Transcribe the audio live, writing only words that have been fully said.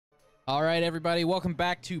All right, everybody, welcome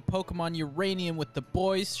back to Pokemon Uranium with the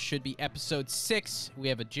boys. Should be episode 6. We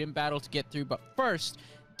have a gym battle to get through, but first,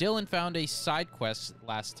 Dylan found a side quest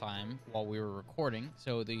last time while we were recording,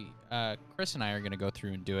 so Chris and I are going to go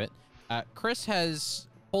through and do it. Chris has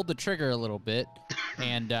pulled the trigger a little bit,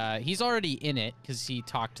 and he's already in it because he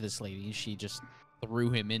talked to this lady. She just threw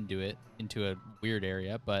him into a weird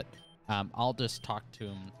area, but I'll just talk to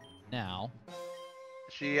him now.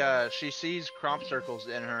 She sees crop circles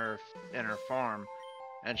in her farm,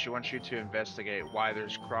 and she wants you to investigate why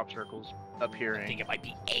there's crop circles appearing. I think it might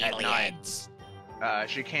be at aliens. Night.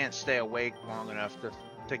 She can't stay awake long enough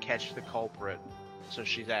to catch the culprit, so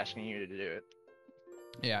she's asking you to do it.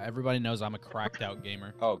 Yeah, everybody knows I'm a cracked out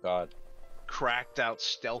gamer. Oh god. Cracked out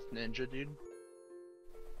stealth ninja, dude.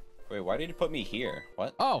 Wait, why did you put me here?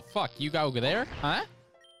 What? Oh fuck, you go over there? Huh?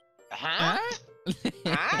 Huh?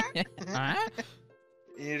 Huh? Huh?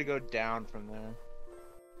 You need to go down from there.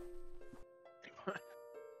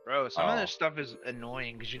 Bro, some of this stuff is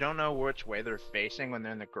annoying because you don't know which way they're facing when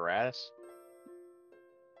they're in the grass.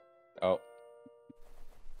 Oh.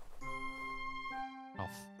 Oh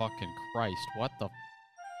fucking Christ, what the...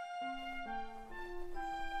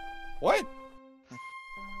 What?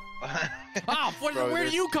 Oh, Bro, where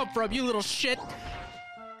do you come from, you little shit?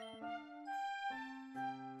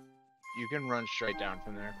 You can run straight down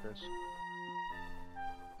from there, Chris.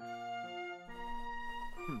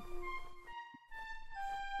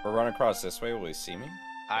 We're running across this way, will he see me?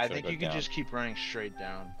 I think you can just keep running straight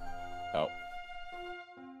down. Oh.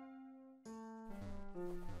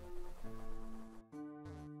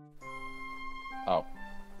 Oh.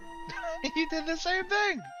 You did the same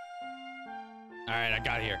thing! Alright, I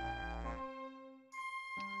got here.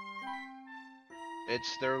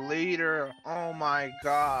 It's their leader. Oh my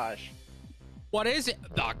gosh. What is it?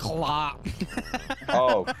 The clock.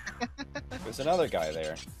 Oh. There's another guy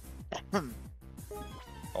there.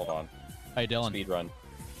 Hold on. Hey, Dylan. Speed run.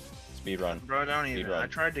 Speed run. Bro, don't even. run. I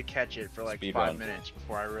tried to catch it for like Speed 5 run. minutes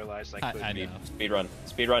before I realized I couldn't. I know. Speed run.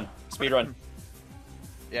 Speed run. Speed run.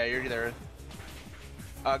 Yeah, you're there.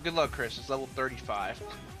 Good luck, Chris. It's level 35.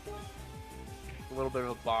 A little bit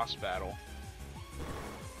of a boss battle.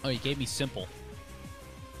 Oh, he gave me simple.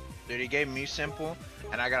 Dude, he gave me simple,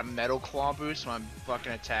 and I got a metal claw boost, so I'm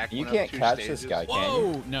fucking attack. You went up can't 2 catch stages. this guy, can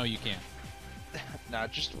Whoa! you? No, you can't. Nah,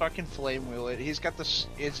 just fucking flame wheel it. He's got this.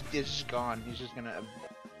 It's just gone. He's just gonna.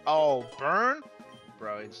 Oh, burn,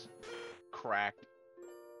 bro. It's cracked.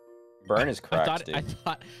 Burn is cracked, I dude.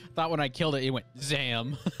 thought when I killed it, it went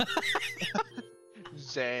zam.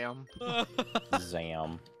 Zam.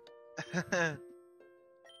 Zam.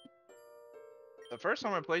 The first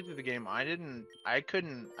time I played through the game, I didn't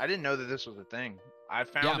know that this was a thing. I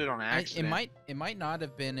found it on accident. It might not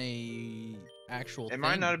have been a actual It thing.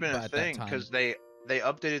 might not have been a at that thing time. because they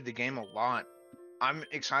updated the game a lot. I'm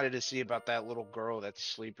excited to see about that little girl that's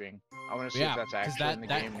sleeping. I want to see if that's actually in the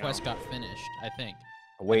game that quest now. got finished, I think.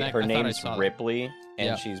 Wait, I her thought I name's saw that. Ripley, and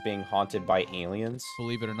Yeah. she's being haunted by aliens?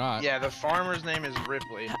 Believe it or not. Yeah, the farmer's name is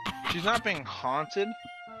Ripley. She's not being haunted.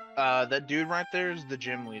 That dude right there is the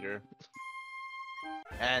gym leader.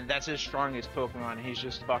 And that's his strongest Pokemon. He's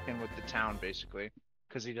just fucking with the town, basically.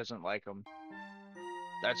 Because he doesn't like them.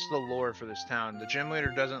 That's the lore for this town. The gym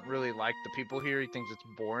leader doesn't really like the people here. He thinks it's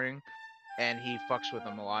boring. And he fucks with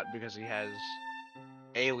them a lot because he has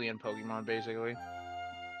alien Pokemon, basically.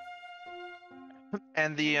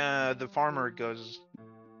 And the farmer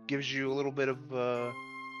gives you a little bit of,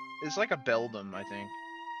 it's like a Beldum, I think.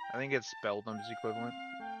 I think it's Beldum's equivalent.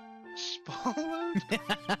 Spaloon?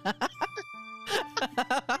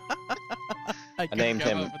 I named couldn't him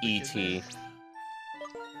come up with a good name. E.T.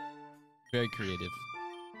 Very creative.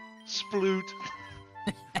 Sploot.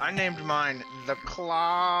 I named mine the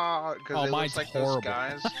Claw because Oh, it mine's looks like horrible. those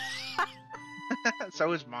guys.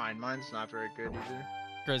 So is mine. Mine's not very good either.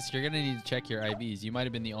 Chris, you're gonna need to check your IVs. You might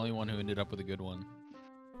have been the only one who ended up with a good one.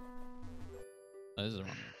 Oh, this is the wrong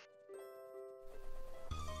one.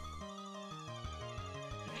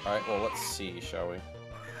 Alright, well, let's see, shall we?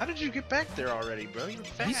 How did you get back there already, bro? You're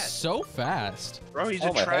fast. He's so fast. Bro, he's Oh,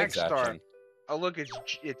 a my track head's star. actually- Oh look,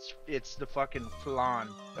 it's the fucking Flan.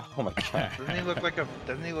 Oh my god. Doesn't he look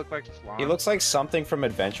like Flan? He looks like something from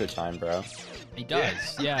Adventure Time, bro. He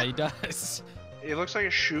does. Yeah, he does. He looks like a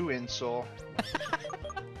shoe insole.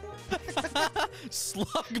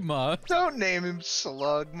 Slugma. Don't name him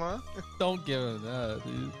Slugma. Don't give him that,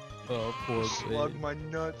 dude. Oh, poor Slug baby. my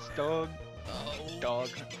nuts, dog. Oh, Dog.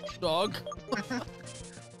 dog.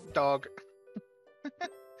 Dog.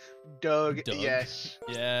 Doug, Doug. yes.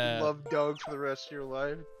 Yeah. Love Doug for the rest of your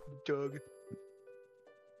life. Doug.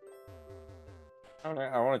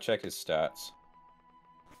 I want to check his stats.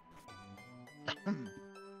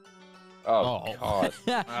 Oh, God.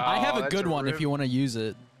 I have a that's good a one if rip. you want to use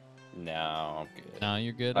it. No, I'm good. No,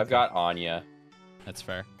 you're good. I've Okay. got Anya. That's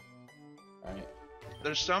fair. Alright.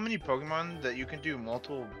 There's so many Pokemon that you can do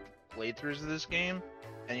multiple playthroughs of this game,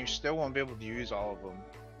 and you still won't be able to use all of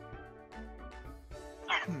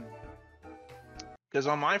them. Because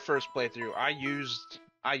on my first playthrough, I used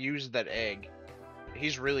that egg.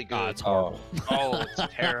 He's really good. Oh, it's horrible. Oh,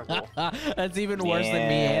 it's terrible. That's even worse than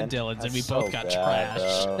me and Dylan's, and we That's both so got bad,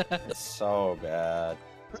 trashed. bro. It's so bad.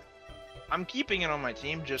 I'm keeping it on my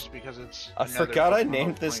team just because it's. I another forgot I Pokemon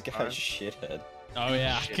named this 25. guy Shithead. Oh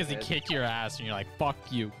yeah, because he Shithead. kicked your ass, and you're like, "Fuck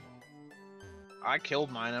you." I killed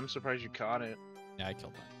mine. I'm surprised you caught it. Yeah, I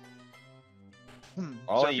killed mine.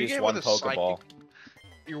 All So I if you used get one with a psychic- Pokeball.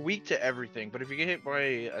 You're weak to everything, but if you get hit by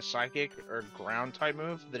a psychic or ground type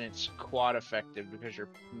move, then it's quad effective because you're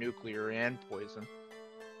nuclear and poison.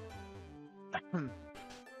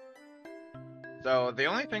 So the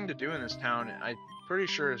only thing to do in this town, I'm pretty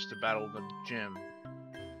sure, is to battle the gym.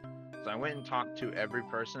 So I went and talked to every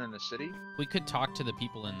person in the city. We could talk to the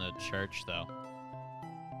people in the church, though.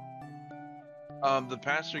 The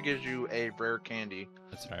pastor gives you a rare candy.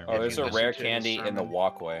 That's what I Oh, remember. there's you a listen rare to his candy in the sermon.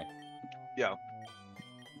 walkway. Yeah.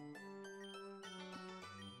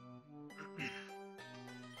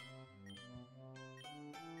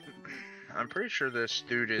 I'm pretty sure this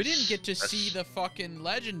dude is. We didn't get to see the fucking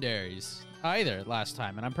legendaries either last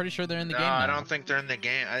time, and I'm pretty sure they're in the No, game now. I don't think they're in the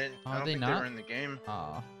game. I Are don't they think not? they were in the game.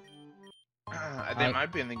 Aw, They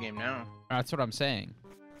might be in the game now. that's what I'm saying.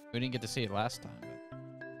 We didn't get to see it last time,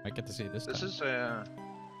 but might get to see it this This time. is a.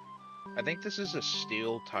 I think this is a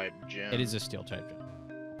steel type gym. It is a steel type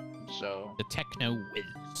gym. So The Techno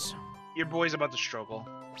Whiz. your boy's about to struggle.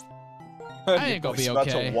 I think I'll be He's about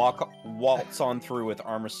okay. to waltz on through with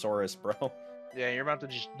Armosaurus, bro. Yeah, you're about to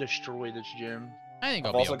just destroy this gym. I think I've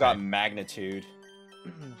I'll be also okay. got Magnitude.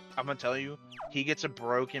 I'm gonna tell you, he gets a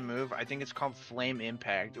broken move. I think it's called Flame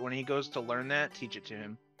Impact. When he goes to learn that, teach it to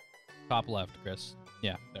him. Top left, Chris.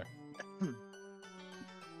 Yeah, there.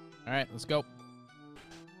 All right, let's go.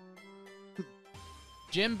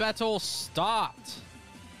 Gym battle stopped.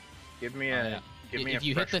 Give me Oh, a yeah. give me If a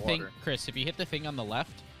you hit fresh the thing, water. Chris, if you hit the thing on the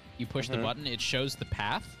left, you push the Mhm. button, it shows the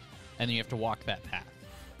path, and then you have to walk that path.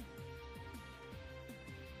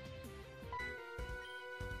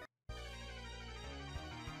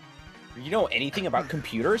 You know anything about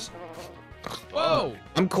computers? Whoa!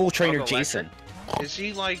 I'm Cool Trainer electric? Jason. Is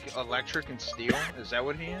he like electric and steel? Is that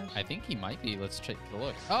what he is? I think he might be. Let's check the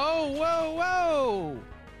look. Oh, whoa,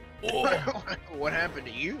 whoa! What happened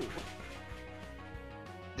to you?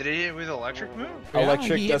 Did it hit with electric move? Yeah,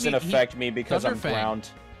 Electric he hit doesn't me- affect me because I'm Thunderfang. ground.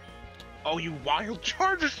 Oh, you wild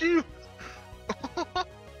charges you!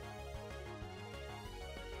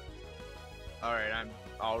 Alright, I'm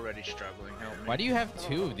already struggling. Help me. Why do you have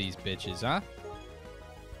two of these bitches, huh?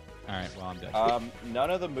 All right, well, I'm dead.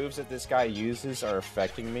 None of the moves that this guy uses are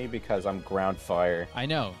affecting me because I'm ground fire. I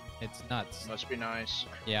know. It's nuts. Must be nice.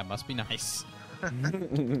 Yeah, must be nice.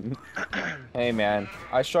 Hey man,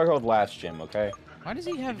 I struggled last gym, okay? Why does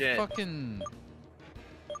he have did. fucking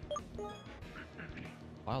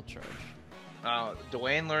wild charge?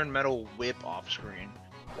 Dwayne learned Metal Whip off screen.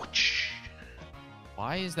 Whoosh.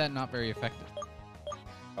 Why is that not very effective?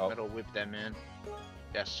 Oh. Metal Whip that man.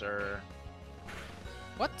 Yes, sir.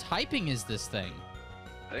 What typing is this thing?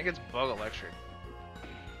 I think it's Bug Electric.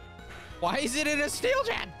 Why is it in a steel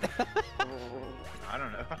gen? I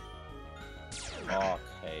don't know.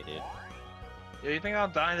 Okay, dude. Yeah, you think I'll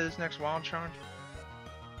die to this next wild charge?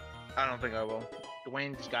 I don't think I will.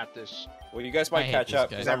 Dwayne's got this. Well, you guys I might hate catch this up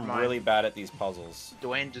guy. because Never I'm mind. really bad at these puzzles.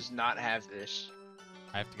 Dwayne does not have this.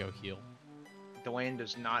 I have to go heal. Dwayne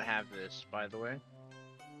does not have this, by the way.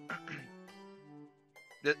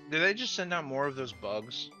 Do they just send out more of those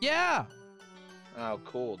bugs? Yeah, Oh,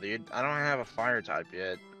 cool, dude. I don't have a fire type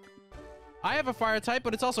yet. I have a fire type,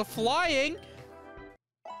 but it's also flying.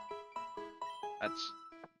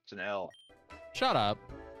 It's an L. Shut up.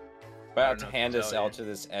 About don't to know hand what to this tell L you. to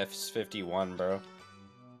this F51, bro.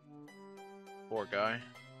 Poor guy.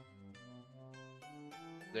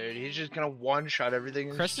 Dude, he's just gonna one-shot everything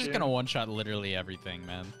in Chris this is gym. gonna one-shot literally everything,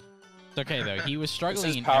 man. It's okay though. He was This struggling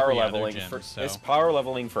is in power every other leveling gym, for so it's power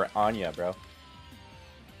leveling for Anya, bro.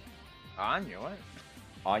 Anya, what?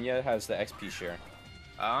 Anya has the XP share.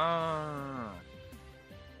 Ah.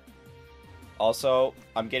 Also,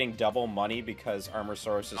 I'm getting double money because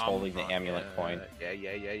Armosaurus is holding the yeah, amulet coin.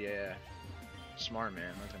 Yeah. Smart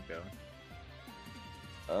man, let him go.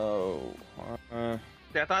 Oh.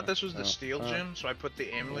 Yeah, I thought this was the steel gym, so I put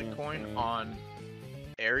the amulet coin on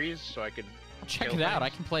Ares so I could. check kill it out. I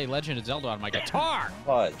things. can play Legend of Zelda on my guitar.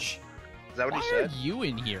 Fudge. Is that what Why he said? are you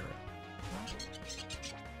in here?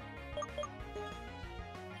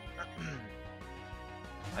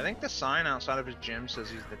 I think the sign outside of his gym says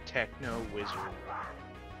he's the Techno Wizard.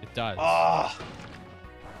 It does. Ah!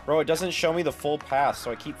 Bro, it doesn't show me the full path,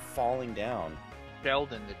 so I keep falling down.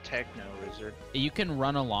 Sheldon, the Techno Wizard. You can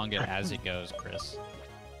run along it as it goes, Chris.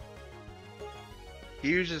 He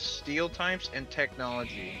uses steel types and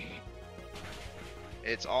technology.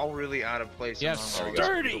 It's all really out of place. Yeah, among all this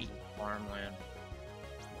sturdy! beautiful farmland.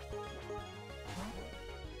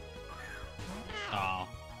 Oh.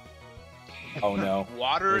 Oh no.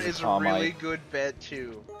 Water There's a is a Calmite. really good bet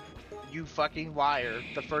too. You fucking liar.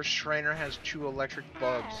 The first trainer has 2 electric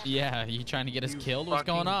bugs. Yeah, you trying to get us You killed? What's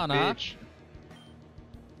going fucking on, bitch.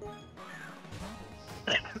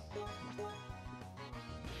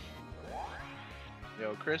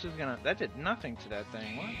 Yo, Chris is gonna. That did nothing to that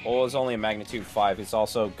thing. What? Well, it's only a magnitude 5. It's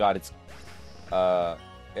also got its.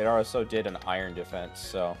 It also did an iron defense,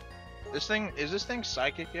 so. This thing is this thing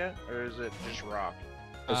psychic yet, or is it just rock?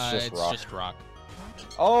 It's just rock. just rock.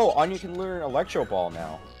 Oh, Anya can learn Electro Ball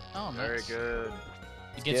now. Oh, Very nice. good.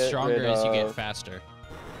 It gets Get stronger rid as you get of- faster.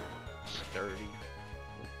 Sturdy.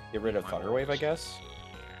 Get rid of Thunder Wave, I guess.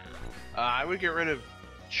 I would get rid of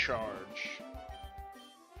charge.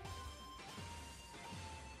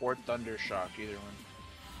 Or Thunder Shock, either one.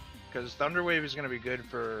 Because Thunder Wave is going to be good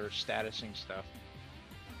for statusing stuff.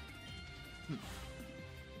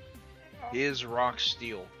 He is Rock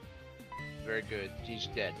Steel. Very good. He's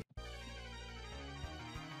dead.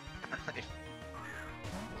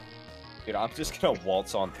 Dude, I'm just gonna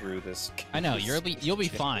waltz on through this. I know, you'll be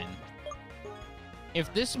fine.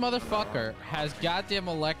 If this motherfucker has goddamn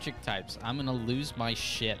electric types, I'm gonna lose my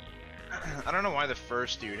shit. I don't know why the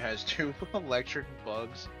first dude has 2 electric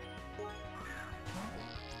bugs.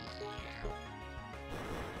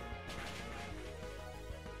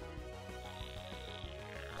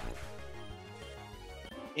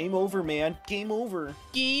 Game over, man. Game over.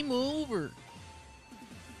 Game over.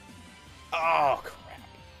 Oh, crap.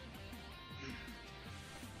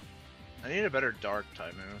 I need a better dark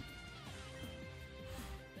type move.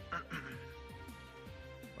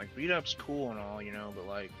 Like, beat up's cool and all, you know, but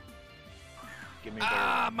like, give me better.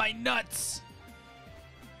 Ah, my nuts.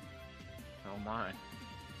 Oh my.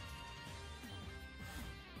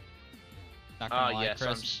 Not gonna Ah, lie, yes,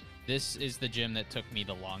 Chris. This is the gym that took me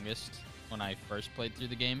the longest when I first played through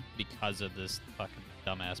the game because of this fucking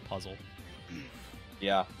dumbass puzzle.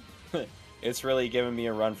 Yeah. It's really giving me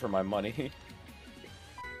a run for my money.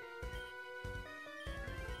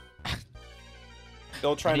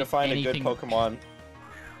 Still trying to find a good anything- Pokemon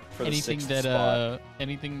for the anything 6th that spot.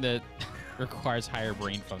 anything that requires higher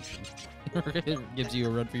brain function gives you a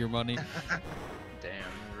run for your money. Damn,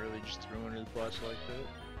 you really just threw under the bus like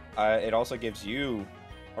that? It also gives you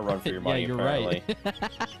a run for your money, yeah, you're apparently. right.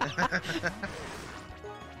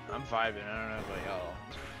 I'm vibing, I don't know about y'all.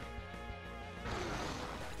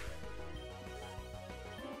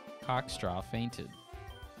 Cockstraw fainted.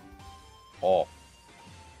 Oh.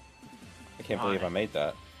 I can't believe My. I made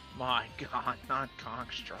that. My god, not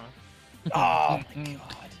Cockstraw. Oh my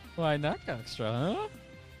god. Why not Cockstraw, huh?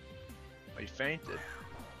 He fainted.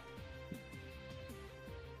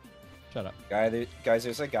 Shut up. Guys,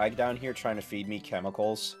 there's a guy down here trying to feed me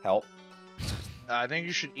chemicals. Help. I think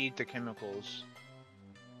you should eat the chemicals.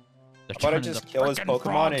 They're How about I turning just the kill his frickin' Pokemon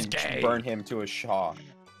frogs and gay. burn him to a shark?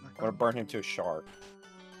 I'm gonna burn him to a shark.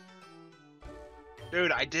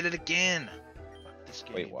 Dude, I did it again! Fuck this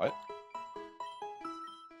game. Wait, what?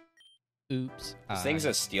 Oops. This thing's a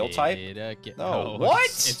I steel type? did again. No, No, what?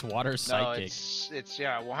 It's water No, psychic. it's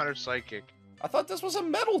yeah, water psychic. I thought this was a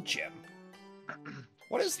metal gym.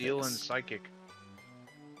 What is Steel this? and psychic.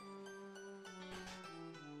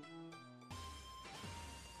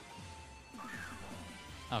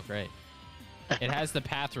 Oh, great. It has the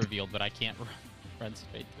path revealed, but I can't run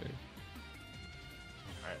straight through.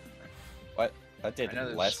 Alright. What? That did I know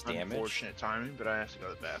this less is damage. unfortunate timing, but I have to go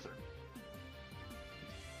to the bathroom.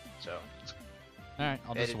 So, All right,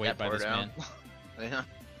 I'll just edit wait that by part this out. man. Yeah.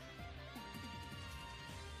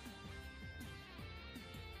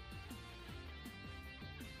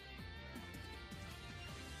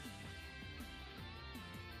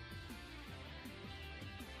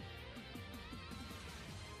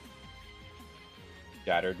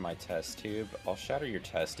 Shattered my test tube. I'll shatter your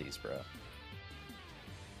testes, bro.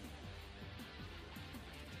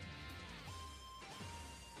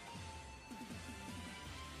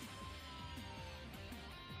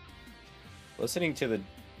 Listening to the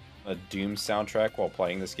Doom soundtrack while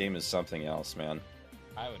playing this game is something else, man.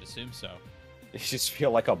 I would assume so. You just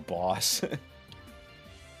feel like a boss.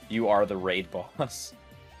 You are the raid boss.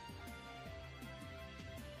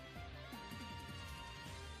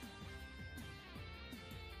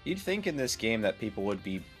 You'd think in this game that people would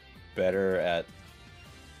be better at,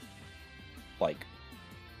 like,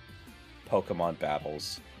 Pokemon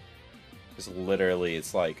battles. Because literally,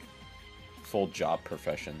 it's like full job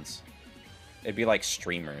professions. It'd be like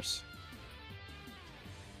streamers.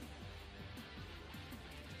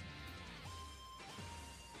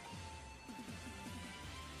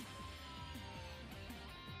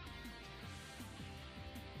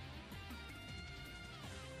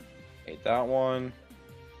 Hate that one.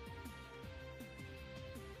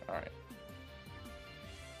 Alright.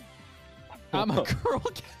 I'm a girl.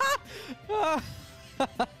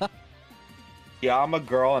 Yeah, I'm a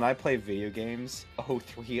girl and I play video games.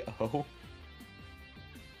 030.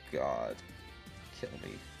 God. Kill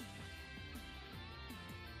me.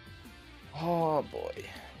 Oh boy.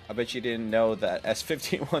 I bet you didn't know that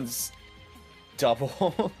S51's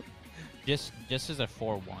double. Just as a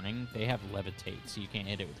forewarning, they have levitate, so you can't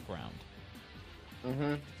hit it with ground.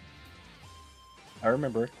 Mm-hmm. I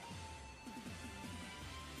remember.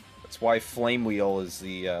 That's why Flame Wheel is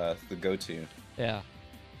the go-to. Yeah.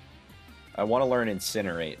 I want to learn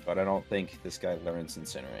Incinerate, but I don't think this guy learns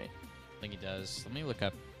Incinerate. I think he does. Let me look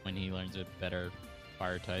up when he learns a better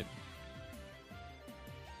fire type.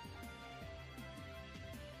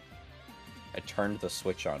 I turned the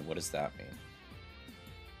switch on. What does that mean?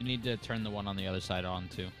 You need to turn the one on the other side on,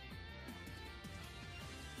 too.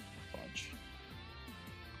 Bunch.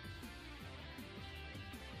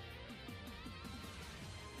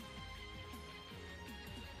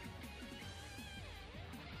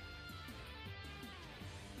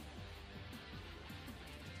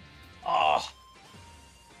 Oh.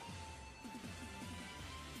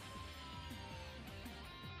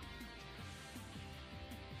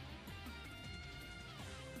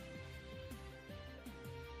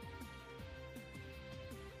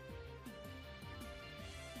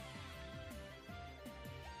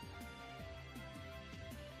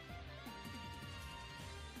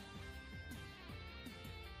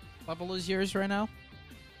 Level is yours right now?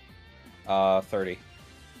 30.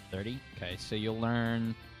 30? Okay, so you'll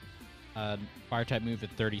learn fire type move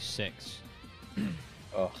at 36.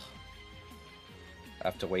 Ugh. I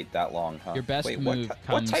have to wait that long, huh? Your best Wait, move what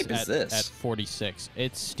comes type is at this? 46.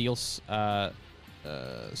 It's Steel Psychic,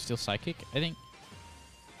 I think.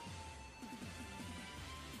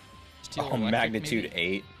 Steel Oh, Electric, magnitude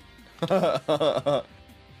maybe? 8.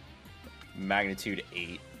 Magnitude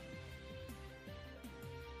 8.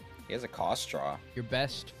 He has a cost draw. Your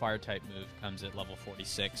best fire type move comes at level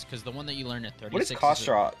 46, because the one that you learn at 36. What is cost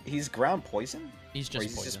draw? He's ground poison? He's Or just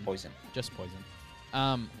he's poison. just poison. Just poison.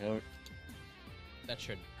 You know- That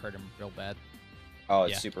should hurt him real bad. Oh,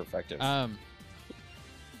 it's Yeah. super effective.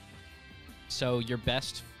 So your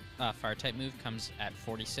best fire type move comes at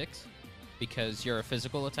 46, because you're a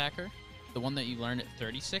physical attacker. The one that you learn at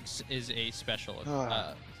 36 is a special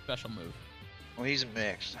special move. Well, he's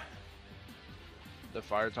mixed. The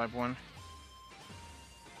fire type one.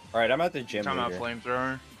 Alright, I'm at the gym Talking leader. about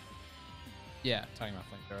flamethrower. Yeah, talking about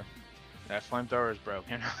flamethrower. That flamethrower is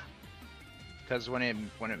broken. Because when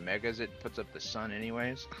it megas, it puts up the sun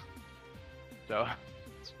anyways. So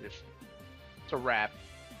it's a wrap.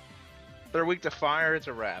 If they're weak to fire, it's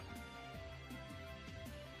a wrap.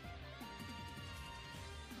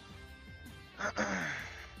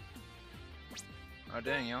 Oh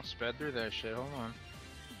dang, y'all sped through that shit. Hold on.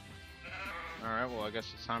 Alright, well I guess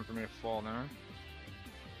it's time for me to fall down.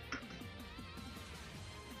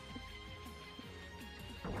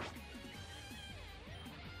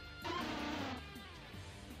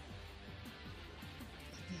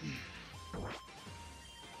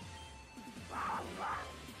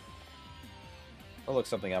 I'll look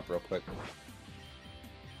something up real quick.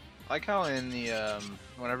 I like how in the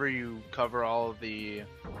whenever you cover all of the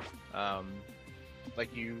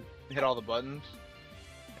like you hit all the buttons,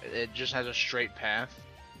 it just has a straight path,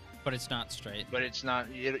 But it's not straight. but it's not,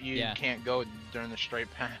 you Yeah. can't go during the straight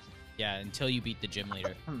path. Yeah, until you beat the gym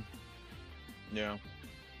leader. Yeah.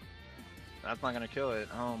 That's not gonna kill it.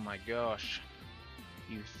 Oh my gosh.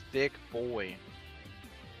 You thick boy.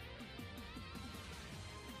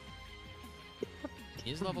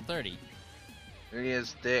 He's level 30. He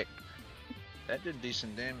is thick. That did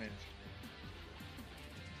decent damage.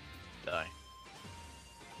 Die.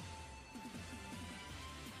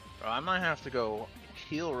 Bro, I might have to go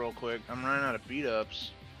heal real quick. I'm running out of beat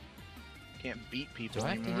ups. Can't beat people Do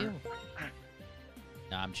I have to anymore. heal?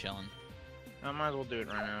 Nah, I'm chilling. I might as well do it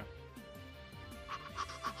right now.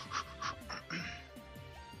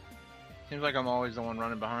 Seems like I'm always the one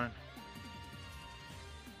running behind.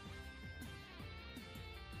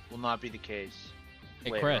 Will not be the case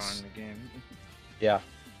Hey, later Chris. on in the game. Yeah.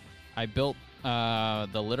 I built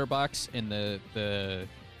The litter box and the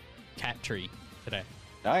cat tree today.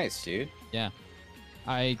 Nice, dude. Yeah.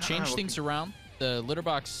 I changed things around. The litter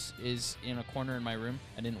box is in a corner in my room.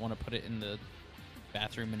 I didn't want to put it in the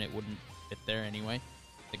bathroom, and it wouldn't fit there anyway.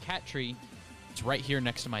 The cat tree, it's right here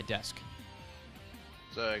next to my desk.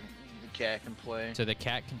 So the cat can play. So the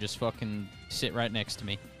cat can just fucking sit right next to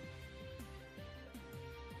me.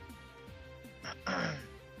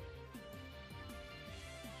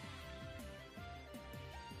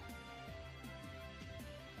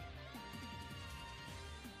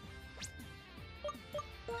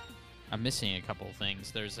 I'm missing a couple of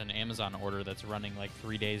things. There's an Amazon order that's running like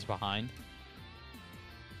 3 days behind.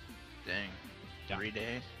 Dang. Yeah. 3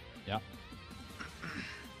 days? Yeah.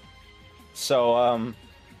 So,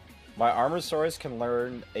 my Armosaurus can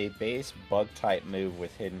learn a base bug-type move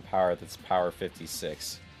with hidden power that's power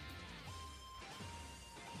 56.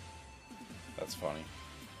 That's funny.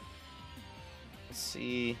 Let's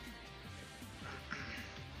see.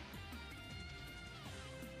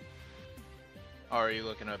 Oh, are you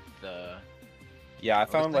looking up the... Yeah, I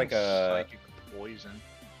found like a... Psychic poison.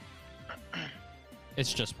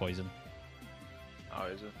 It's just poison. Oh,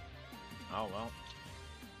 is it? Oh, well.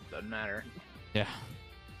 Doesn't matter. Yeah.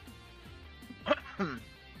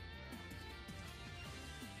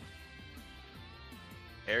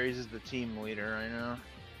 Ares is the team leader right now.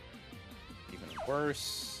 Even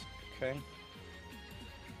worse. Okay.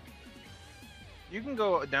 You can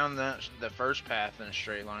go down the first path in a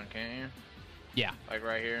straight line, can't you? Yeah. Like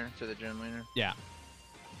right here to the gym leader. Yeah.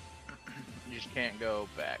 You just can't go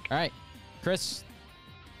back. All right. Chris.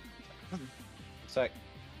 Sec.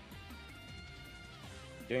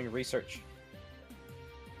 Doing research.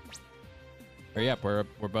 Hurry up. We're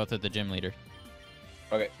both at the gym leader.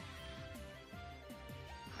 Okay.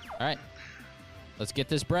 All right. Let's get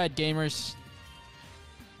this bread, gamers.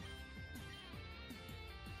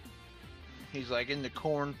 He's like, in the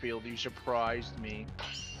cornfield, you surprised me.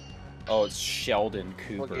 Oh, it's Sheldon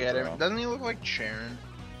Cooper. Look at bro. him. Doesn't he look like Sharon?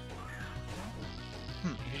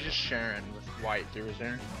 He's just Sharon with white through his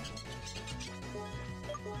hair.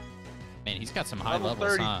 Man, he's got some high Level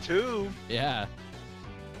levels, huh? 32. Yeah.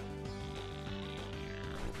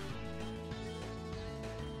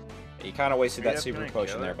 You kind of wasted Beat that up super gonna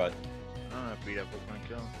potion kill there, it? bud. I don't know if beat up was gonna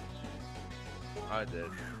kill. I did.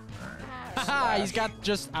 Alright. Haha, he's got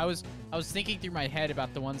just I was thinking through my head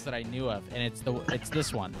about the ones that I knew of, and it's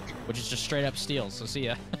this one, which is just straight up steel. So see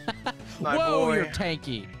ya. My Whoa, boy. you're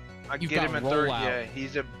tanky. I You've get got him at roll 30. out. Yeah,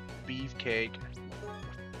 he's a beefcake.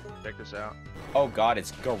 Check this out. Oh god,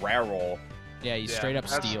 it's Guerrero. Yeah, he's Yeah, straight up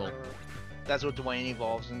that's- steel. That's what Dwayne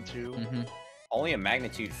evolves into. Mm-hmm. Only a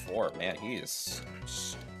magnitude 4. Man, he is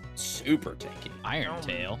super tanky. Iron Don't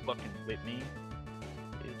Tail. Fucking whip me.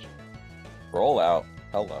 Bitch. Roll out.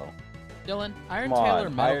 Hello. Dylan, Iron Come Tail on. or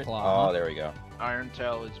Metal Iron- Claw? Oh, huh? there we go. Iron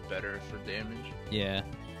Tail is better for damage. Yeah.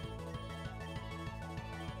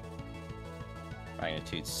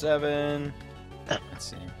 Magnitude 7. Let's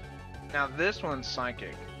see. Now this one's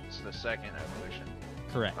psychic. It's the second evolution.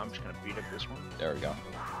 Correct. I'm just gonna beat up this one. There we go.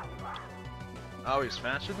 Oh, he's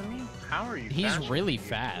faster than me? How are you He's faster really than me?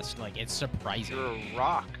 fast. Like, it's surprising. You're a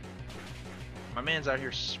rock. My man's out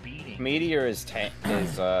here speeding. Meteor is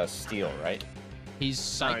steel, right? He's No,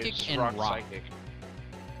 psychic he's and rock. Psychic.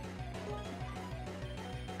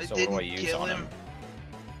 It So what do didn't I use kill on him. him?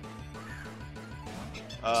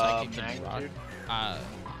 Psychic and rock. Magnitude.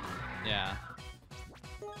 Yeah.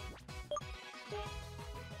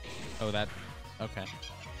 Oh, that. Okay.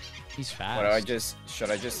 He's fast. What do I just? Should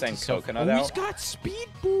I just send So- Coconut oh, out? he's got speed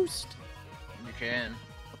boost. You can.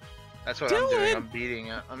 That's what I'm doing. Dylan! I'm beating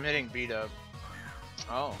up. I'm hitting beat up.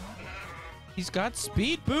 Oh. He's got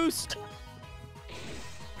speed boost.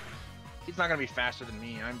 He's not gonna be faster than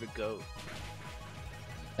me. I'm the GOAT.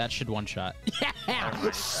 That should one shot. Never Yeah. mind,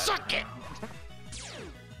 he's Suck faster it.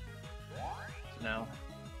 No.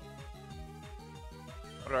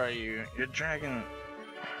 What are you? You're dragon.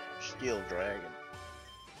 Steel dragon.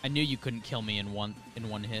 I knew you couldn't kill me in one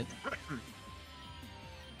hit.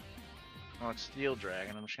 Oh, it's steel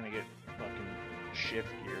dragon. I'm just gonna get fucking shift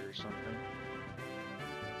gear or something.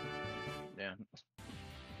 Yeah.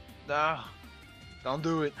 Nah. Don't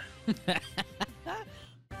do it.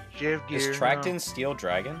 Shift gear. Is no. Tracton Steel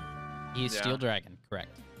Dragon? He is Yeah. Steel Dragon,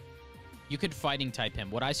 correct. You could fighting type him.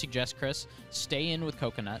 What I suggest, Chris, stay in with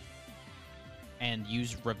Coconut and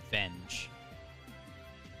use Revenge.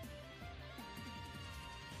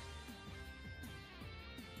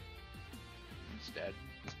 He's dead.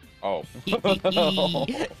 Oh. Okay.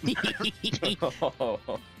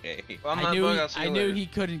 Well, I'm I not knew going. he, I'll see I you knew later. he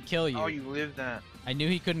couldn't kill you. Oh, you lived that. I knew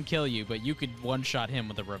he couldn't kill you, but you could one-shot him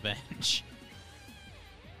with a Revenge.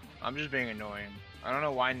 I'm just being annoying. I don't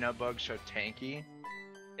know why Nutbug's so tanky.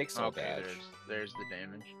 Pixel Okay, dash. there's the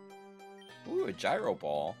damage. Ooh, a gyro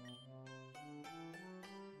ball.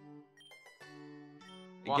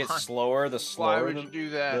 It Why? gets slower the Why slower would you do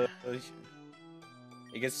that?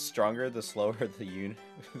 It gets stronger the slower the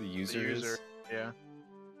user is. Yeah.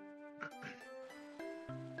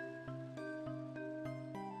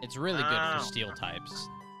 It's really good Ow. for steel types.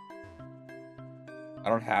 I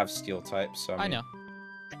don't have steel type, so I know.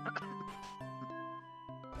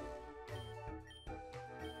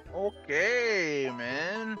 Okay,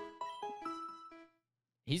 man.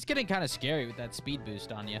 He's getting kind of scary with that speed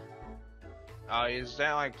boost on you. Is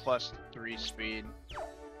that like +3 speed?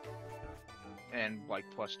 And like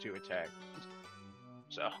 +2 attack.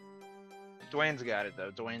 So, Dwayne's got it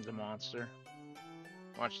though. Dwayne's a monster.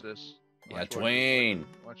 Watch this. Yeah, Dwayne.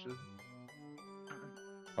 Watch this.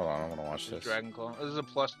 Hold on, I want to watch this. Dragon Claw. This is a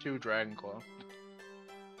 +2 Dragon Claw.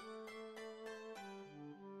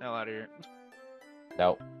 Hell out of here.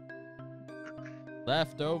 Nope.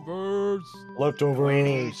 Leftovers.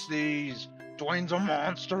 Dwayne eats these. Dwayne's a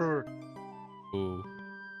monster. Ooh.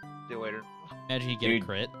 See you later. Imagine he get Dude, a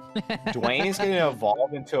crit. Dwayne is going to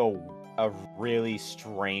evolve into a really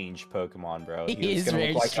strange Pokemon, bro. He is gonna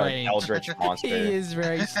very look like strange. an eldritch monster. He is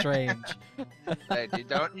very strange. Hey, dude,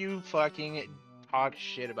 don't you fucking talk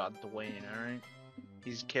shit about Dwayne, alright?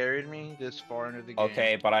 He's carried me this far into the game.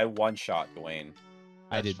 Okay, but I one-shot Dwayne.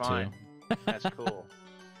 I That's did fine. too. That's cool.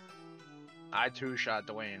 I two-shot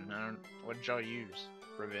Dwayne. What did y'all use?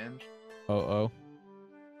 Revenge? Oh.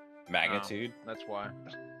 Magnitude. Oh, that's why.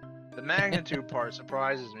 The magnitude part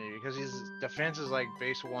surprises me because his defense is like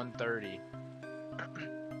base 130.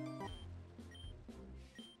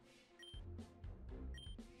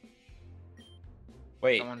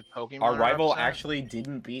 Wait, Someone's Pokemon our are rival upset? actually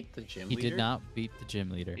didn't beat the gym He leader? did not beat the gym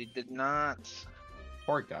leader. He did not.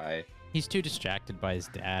 Poor guy. He's too distracted by his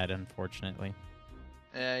dad, unfortunately.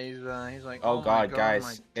 Yeah, he's like. Oh, my god, my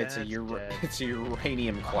guys, it's a dad's dead." it's a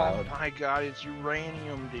uranium cloud. Oh my god, it's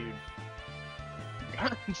uranium, dude.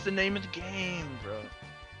 It's the name of the game, bro.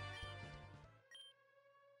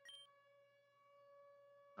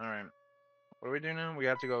 Alright. What do we do now? We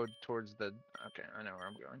have to go towards the... Okay, I know where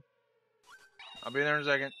I'm going. I'll be there in a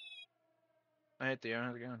second. I hit the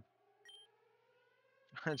how's it going?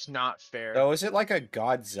 It's not fair. So is it like a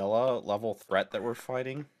Godzilla level threat that we're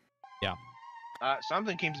fighting?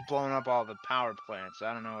 Something keeps blowing up all the power plants.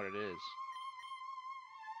 I don't know what it is.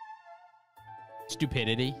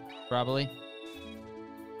 Stupidity, probably.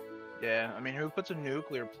 Yeah, I mean, who puts a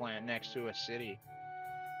nuclear plant next to a city?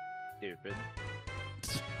 Stupid.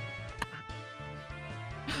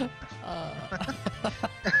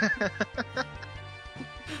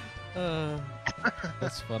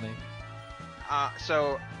 That's funny.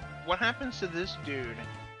 So, what happens to this dude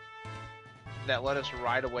that let us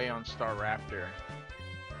ride away on Star Raptor?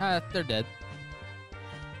 They're dead.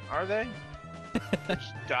 Are they?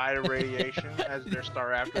 Just died of radiation as their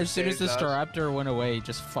Star Raptor. As soon as the saved us? Staraptor went away, he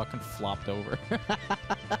just fucking flopped over.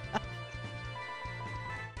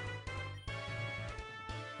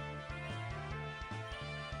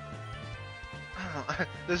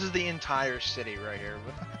 This is the entire city right here.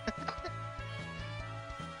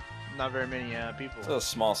 Not very many people. It's a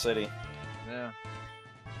small city. Yeah.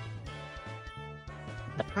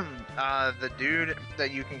 The dude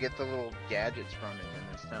that you can get the little gadgets from is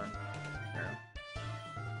in this town. Yeah.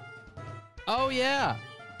 Oh, yeah.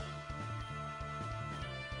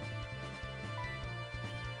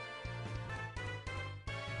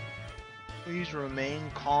 Please remain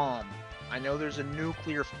calm. I know there's a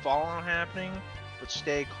nuclear fallout happening, but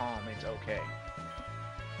stay calm. It's okay.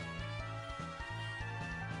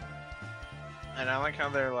 And I like how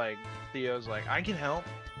they're like, Theo's like, I can help.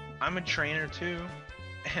 I'm a trainer too.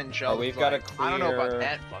 And Sheldon's we've got like, to I don't know about clear-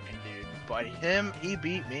 that fucking dude, but he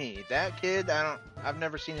beat me. That kid, I've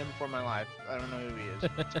never seen him before in my life. I don't know who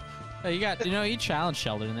he is. He challenged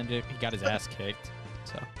Sheldon and then he got his ass kicked.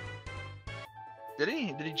 So Did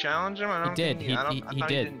he? Did he challenge him? I don't did. think He I thought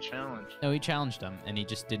did. he didn't challenge. no, he challenged him and he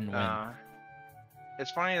just didn't win.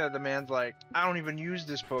 It's funny that the man's like, I don't even use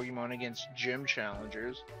this Pokemon against gym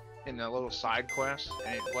challengers in the little side quest,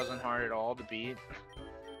 and it wasn't hard at all to beat.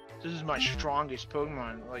 This is my strongest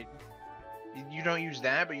Pokemon. Like, you don't use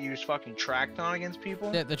that, but you use fucking Trackton against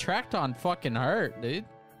people? The Tracton fucking hurt, dude.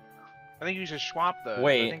 I think you should swap those.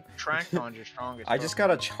 Wait. I think Trackton's your strongest. I just Pokemon.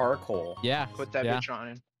 got a charcoal. Yeah. Put that yeah. bitch on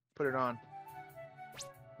him. Put it on.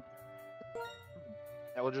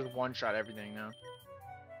 That will just one-shot everything now.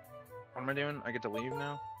 What am I doing? I get to leave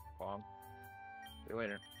now? Well, see you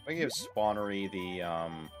later. I give Spawnery the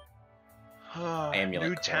Amulet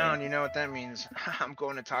New coin. town, you know what that means. I'm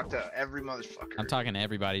going to talk to every motherfucker. I'm talking to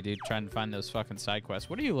everybody, dude, trying to find those fucking side quests.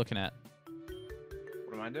 What are you looking at?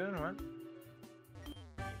 What am I doing? What?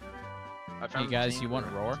 I You found the guys, team you want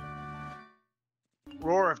for- roar?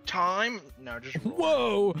 Roar of time? No, just roar.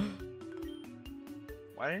 Whoa!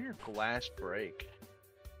 Why didn't your glass break?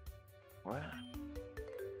 What?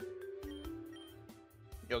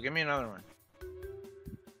 Yo, give me another one.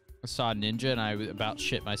 I saw a ninja and I about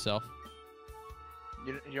shit myself.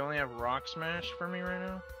 You only have rock smash for me right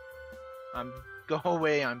now? Go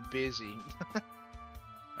away, I'm busy.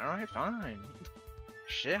 Alright, fine.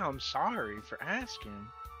 Shit, I'm sorry for asking.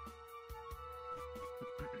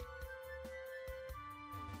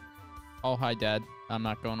 Oh, hi, Dad. I'm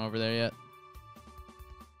not going over there yet.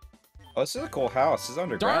 Oh, this is a cool house. This is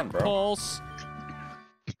underground, Dark bro. Pulse!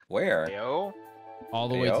 Where? Yo? All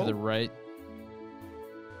the way to Ayo? the right.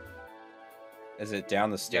 Is it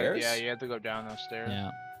down the stairs? Yeah, you have to go down those stairs.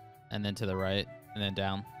 Yeah. And then to the right. And then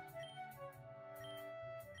down.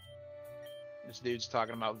 This dude's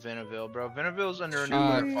talking about Veneville, bro. Veneville's under a new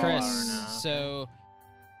Chris, Fallout right now. so...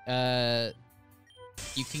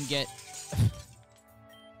 you can get...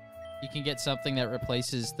 you can get something that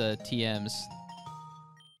replaces the TMs.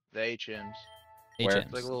 The HMs. Where?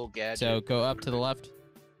 It's like a little gadget. So go up to the left.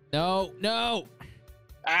 No, no!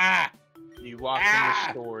 Ah! You walked in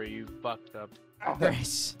the store, you fucked up.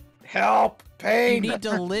 Chris, Help! Pain! you need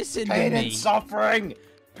to listen to Pain me. and suffering!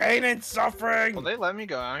 Pain and suffering! Will they let me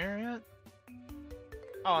go out here yet?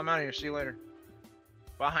 Oh, I'm out of here. See you later.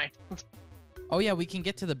 Bye. Oh yeah, we can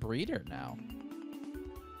get to the breeder now.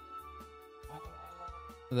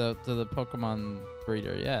 The Pokemon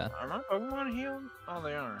breeder, yeah. Are my Pokemon healed? Oh,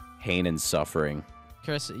 they are. Pain and suffering.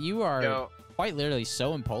 Chris, you are Yo, quite literally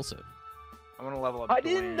so impulsive. I'm gonna level up. I Dwayne.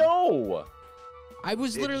 didn't know! I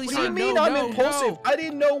was literally What do you saying mean no, I'm no, impulsive? no. I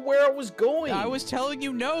didn't know where I was going. I was telling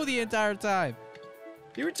you no the entire time.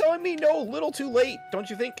 You were telling me no a little too late, don't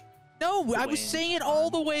you think? No, I was Dwayne's saying it all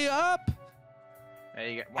the way up.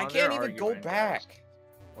 Hey, you got, I while can't they're even go arguing, guys, back.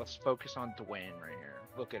 Let's focus on Dwayne right here.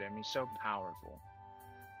 Look at him. He's so powerful.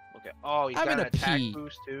 Look at. Oh, he's I'm got an gonna attack pee.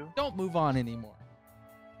 boost too. Don't move on anymore.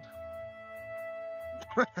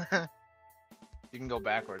 You can go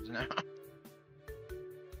backwards now.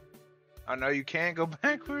 Oh no, you can't go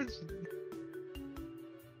backwards.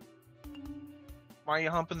 Why are you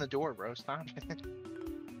humping the door, bro? Stop it.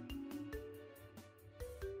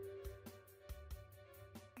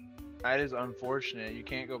 That is unfortunate. You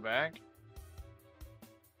can't go back.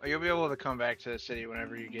 Oh, you'll be able to come back to the city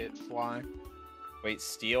whenever you get fly. Wait,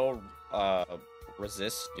 steel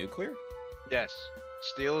resists nuclear? Yes.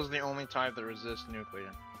 Steel is the only type that resists nuclear.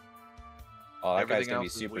 Oh, that Everything guy's gonna be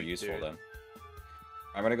else is super weak, useful dude. then.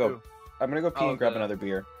 I'm gonna go. Who? I'm gonna go pee Oh, and grab the- another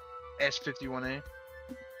beer. S51A.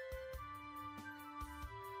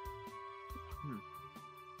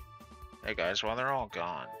 Hey guys, while they're all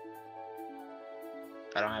gone,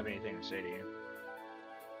 I don't have anything to say to you.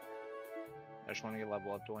 I just want to get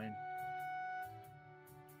level up, Dwayne.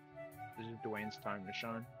 This is Dwayne's time to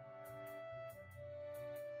shine.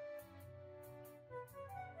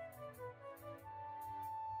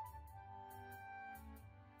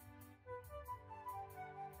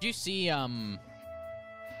 Did you see,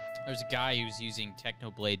 there's a guy who's using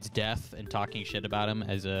Technoblade's death and talking shit about him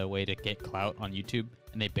as a way to get clout on YouTube,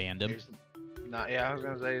 and they banned him. He's not, yeah, I was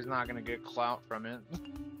gonna say he's not gonna get clout from it.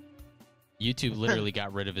 YouTube literally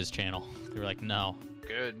got rid of his channel. They were like, no.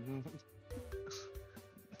 Good.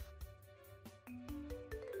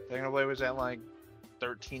 Technoblade was at like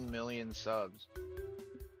 13 million subs.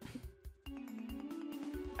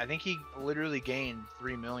 I think he literally gained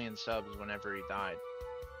 3 million subs whenever he died.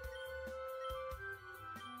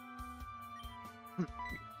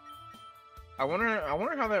 I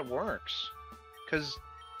wonder how that works, cause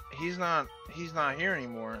he's not here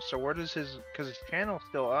anymore. So where does cause his channel's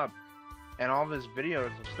still up, and all of his videos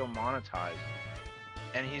are still monetized,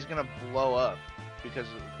 and he's gonna blow up because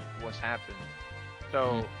of what's happened.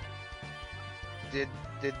 So did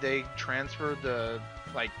they transfer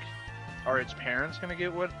are his parents gonna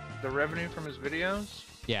get the revenue from his videos?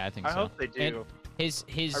 Yeah, I think I so. hope they And do. his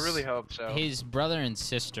I really hope so. His brother and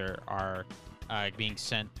sister are being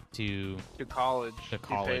sent to To college. To He paid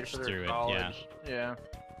college for their through it, college. Yeah.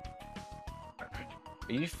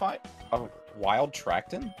 You find a wild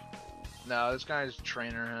Tracton? No, this guy's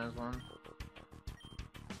trainer has one.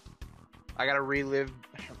 I gotta relive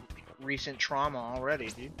recent trauma already,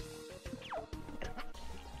 dude.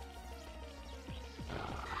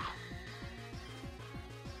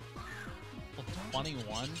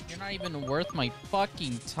 21? You're not even worth my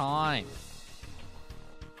fucking time.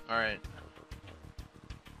 Alright.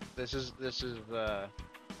 This is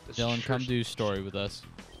Dylan, come do story with us.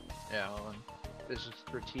 Yeah, hold on. This is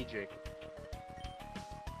strategic.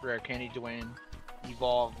 Rare Candy Dwayne.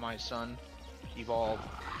 Evolve, my son. Evolve.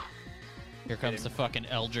 Here comes the fucking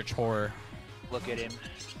Eldritch Horror. Look at him.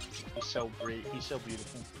 He's so great. He's so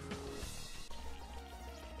beautiful.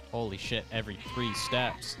 Holy shit, every 3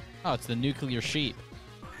 steps. Oh, it's the nuclear sheep.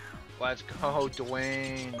 Let's go,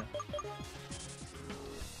 Dwayne.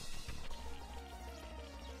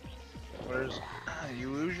 You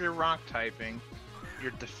lose your rock typing.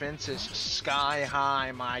 Your defense is sky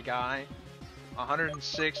high, my guy.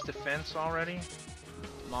 106 defense already?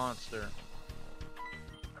 Monster.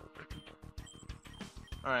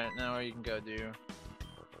 Alright, now you can go do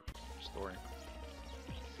story.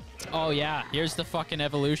 Oh yeah, here's the fucking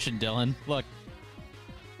evolution, Dylan. Look.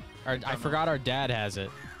 I forgot our dad has it.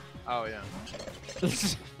 Oh yeah.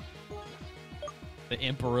 The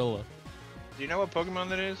Imperilla. Do you know what Pokemon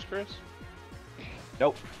that is, Chris?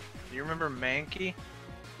 Nope. Do you remember Mankey?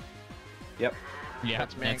 Yep. Yeah,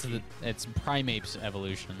 That's Mankey. it's Primape's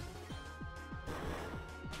evolution.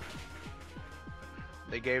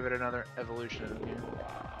 They gave it another evolution.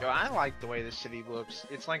 Yo, I like the way the city looks.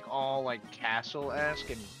 It's like all like castle-esque,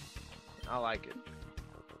 and I like it.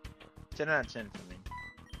 10 out of 10 for me.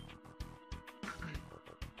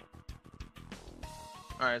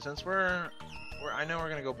 All right, since I know we're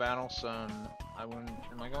gonna go battle some.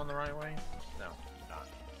 Am I going the right way? No, I'm not.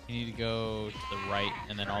 You need to go to the right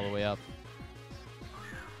and then all the way up.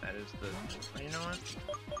 That is the. You know what?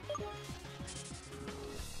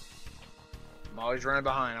 I'm always running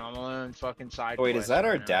behind. I'm on fucking side. Wait, is that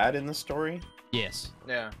our right now. dad in the story? Yes.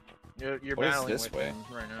 Yeah. You're What is battling this with way? him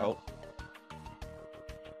right now.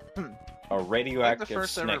 Oh. A Like radioactive the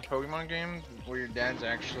first snake. ever Pokemon game where your dad's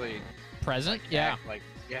actually Present? like,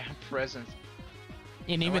 Yeah. present.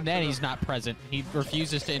 And I even went then, to the- he's not present. He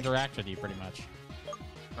refuses to interact with you, pretty much.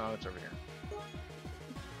 Oh, it's over here.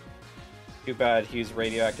 Too bad he's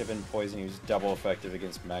radioactive and poison. He was double effective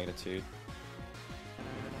against magnitude.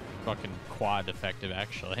 Fucking quad effective,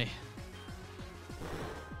 actually.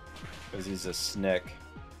 Because he's a snick.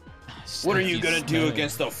 Sneaky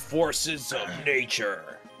snake. the forces of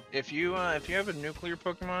nature? If you have a nuclear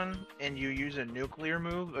Pokemon and you use a nuclear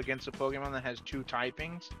move against a Pokemon that has 2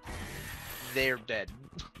 typings, they're dead.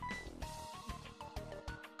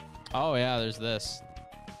 Oh yeah, there's this.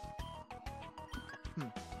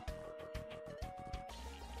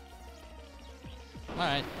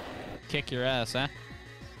 Alright. Kick your ass, huh?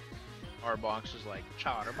 Our box is like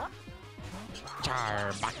Chatterbox.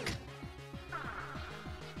 Charbuck.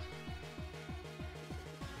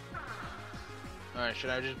 Alright, should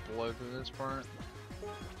I just blow through this part?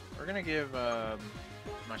 We're gonna give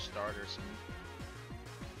my starter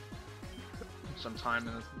some time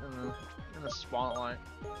in the spotlight.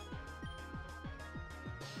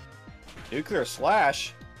 Nuclear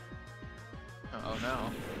slash. Oh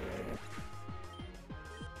no.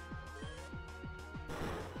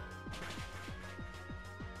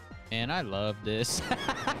 And I love this.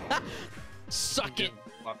 Suck it,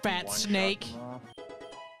 Fucking fat one-shot snake. them all.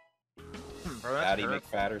 Bro, that's Fatty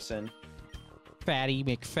hurtful. McFatterson. Fatty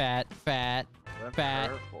McFat, fat. That's fat.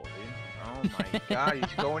 hurtful, dude. Oh my god,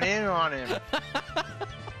 he's going in on him.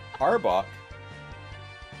 Arbok.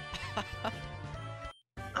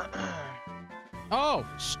 Oh,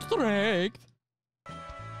 strength.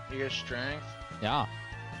 You get strength? Yeah.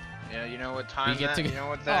 Yeah, you know what time get that, to- you know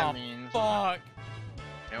what that Oh, means. Fuck.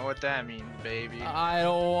 You know what that means, baby. I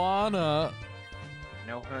don't wanna. You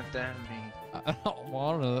know what that means. I don't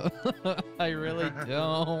wanna. I really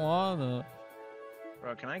don't wanna.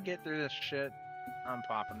 Bro, can I get through this shit? I'm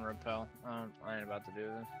popping repel. I ain't about to do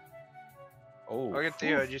this. Oh. Look at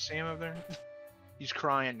Theo, did you see him up there? He's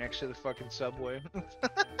crying next to the fucking subway.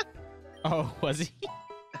 Oh, was he?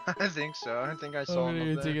 I think so. I think I saw I'm him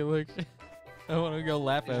gonna up take there. a look. I want to go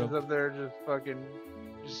laugh He's at just him. up there just fucking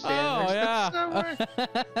just Oh standing next to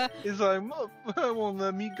the yeah. subway. He's like, "Motherfucker won't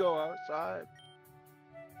let me go outside."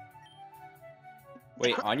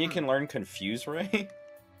 Wait, Anya can learn Confuse Ray?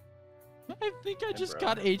 I think I just bro.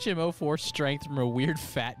 got HMO4 strength from a weird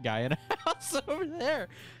fat guy in a house over there.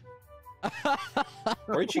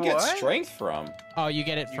 Where'd you get What? strength from? Oh, you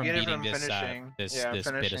get it You from get it beating from this finishing. this Yeah, this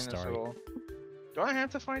bit finishing of this story. little- Do I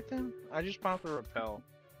have to fight them? I just popped the repel.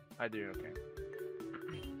 I do. Okay.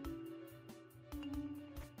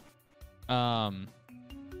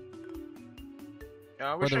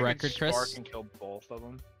 Yeah, I wish the I could record, Chris? spark and kill both of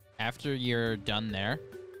them. After you're done there,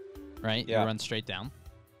 right? Yeah. You run straight down.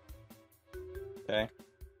 Okay.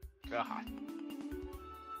 God.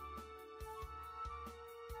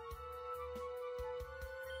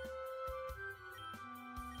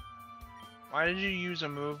 Why did you use a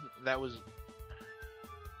move that was...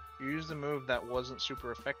 You used a move that wasn't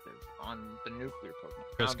super effective on the nuclear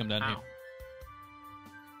Pokemon. Chris, come down here.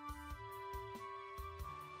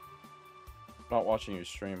 Not watching you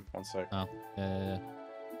stream. One sec. Oh,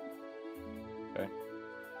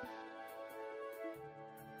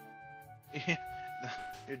 Okay.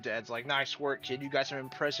 Your dad's like, nice work, kid. You got some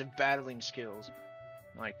impressive battling skills.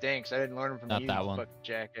 I'm like, thanks. I didn't learn them from Not you, that you one. fucking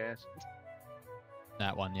jackass.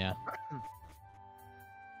 that one, yeah.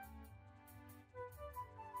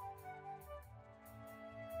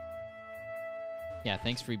 Yeah,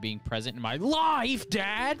 thanks for being present in my life,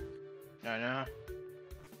 Dad! I know.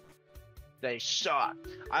 They suck.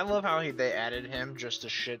 I love how they added him just to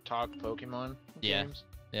shit talk Pokemon games.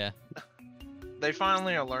 Yeah. They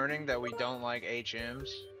finally are learning that we don't like HMs.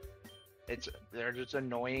 They're just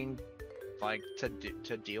annoying, like to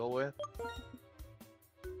deal with.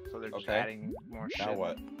 So they're just adding more shit. Now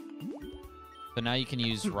what? So now you can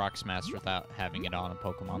use Rock Smash without having it on a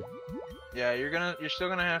Pokemon. Yeah, you're still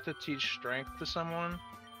gonna have to teach strength to someone,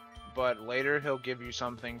 but later he'll give you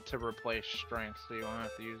something to replace strength, so you won't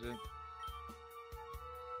have to use it.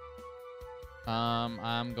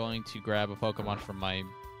 I'm going to grab a Pokemon from my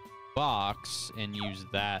box and use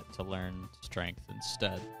that to learn strength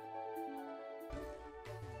instead.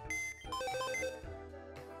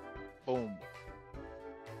 Boom.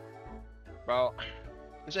 Bro,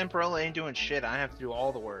 this Emperella ain't doing shit. I have to do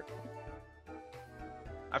all the work.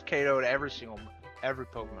 I've KO'd every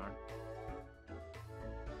Pokemon.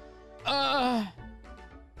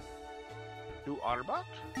 Do Otterbox?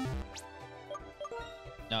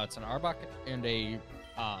 No, it's an Arbok and a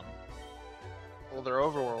Well, their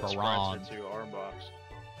overworld Baron. sprites are too, Arbok.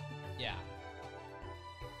 Yeah.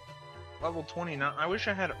 Level 29. I wish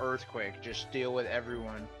I had Earthquake. Just deal with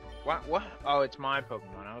everyone. What? Oh, it's my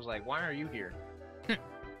Pokemon. I was like, why are you here?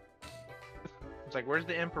 It's like, where's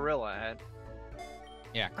the Emperilla at?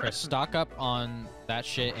 Yeah, Chris, stock up on that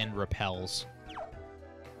shit and repels.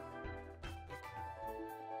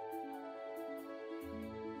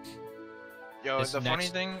 Yo, This the funny next-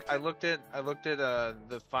 thing, I looked at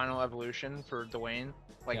the final evolution for Dwayne,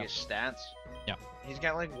 like Yeah. his stats. Yeah. He's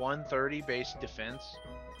got like 130 base defense.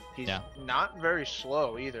 He's Yeah. not very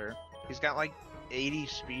slow either. He's got like 80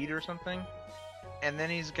 speed or something. And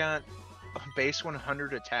then he's got a base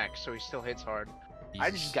 100 attack, so he still hits hard.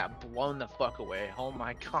 I Jesus. just got blown the fuck away. Oh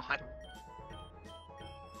my god.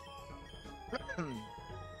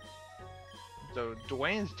 So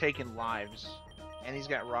Dwayne's taking lives, and he's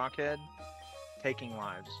got Rockhead taking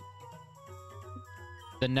lives.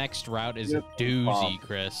 The next route is Yep. doozy, Bomb.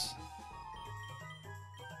 Chris.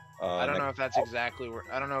 I don't know if that's exactly where.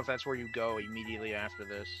 I don't know if that's where you go immediately after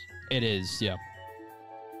this. It is, yeah.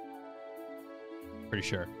 Pretty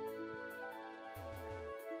sure.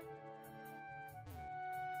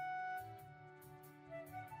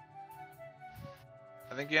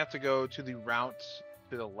 I think you have to go to the route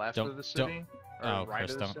to the left Don't- of the city, or Oh, right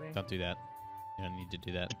Chris, of the city. don't do that. You don't need to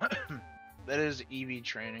do that. That is EV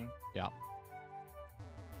training. Yeah.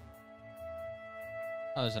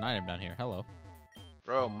 Oh, there's an item down here. Hello.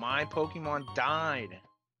 Bro, my Pokemon died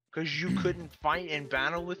because you couldn't fight in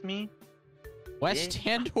battle with me. West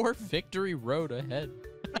Tandor Victory Road ahead.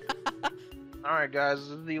 All right, guys, this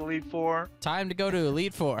is the Elite Four. Time to go to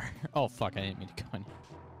Elite Four. Oh, fuck, I didn't mean to go in.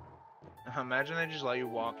 Imagine they just let you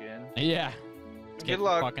walk in. Yeah. Good Get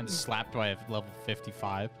luck. fucking slapped by a level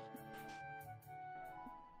 55.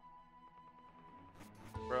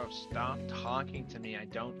 Bro, stop talking to me. I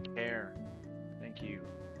don't care. Thank you.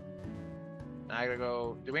 Now I gotta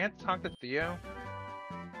go. Do we have to talk to Theo?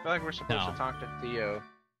 I feel like we're supposed No. to talk to Theo.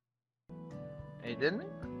 He didn't?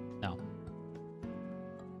 No.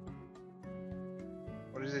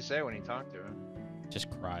 What does he say when he talked to him? Just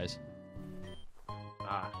cries.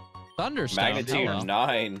 Ah. Thunderstone. Magnitude Hello.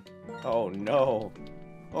 9. Oh no.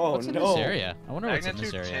 Oh What's in no. this area? I wonder what's in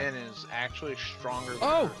this Magnitude area. 10 is actually stronger than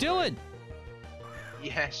Oh, Earthquake. Dylan!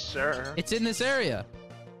 Yes, sir. It's in this area.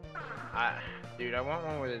 Dude, I want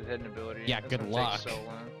one with a hidden ability. Yeah, It's good gonna luck. take so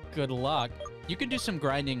long. Good luck. You can do some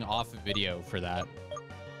grinding off video for that.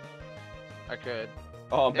 I could.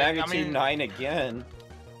 Oh, Yeah, I magnitude mean- 9 again.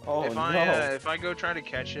 Oh if no. if I go try to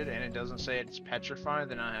catch it and it doesn't say it's petrified,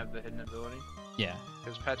 then I have the hidden ability. Yeah.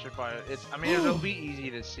 Because petrified, I mean, it'll be easy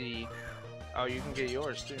to see. Oh, you can get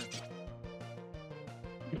yours too.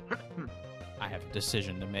 I have a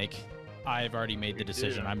decision to make. I've already made the You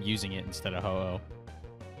decision. do. I'm using it instead of Ho-Oh.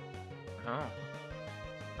 Oh,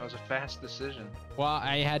 that was a fast decision. Well,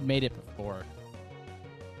 I had made it before.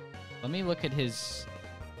 Let me look at his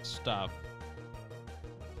stuff.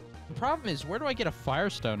 The problem is, where do I get a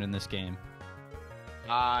Firestone in this game?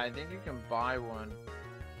 I think you can buy one.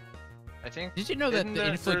 I think. Did you know that Isn't the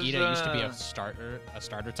there- Infligita there's, used to be a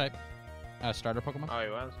starter type, starter Pokemon? Oh, he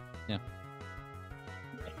was. Yeah.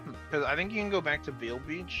 Because I think you can go back to Beale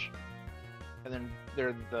Beach, and then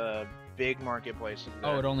they're the big marketplaces.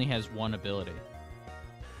 Oh, it only has one ability.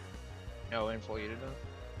 No, Infligita does.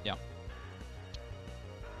 Yeah.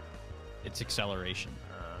 It's acceleration.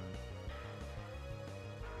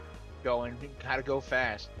 Going, gotta go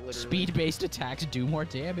fast. Literally. Speed-based attacks do more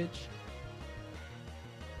damage.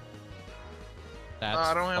 That's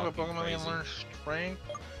I don't have a fucking Pokemon that crazy. can learn Strength.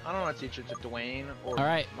 I don't want to teach it to Dwayne or All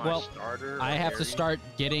right, my well, starter. I or have to Aries. start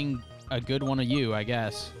getting a good one of you, I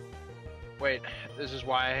guess. Wait, this is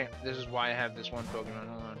why I have this one Pokemon.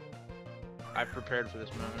 Hold on. I prepared for this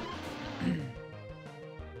moment.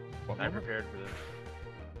 What I number? prepared for this.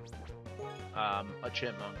 A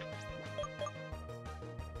chipmunk.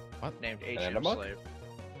 What? Named An HM Entomuk? Slave.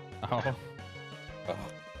 Oh. Oh.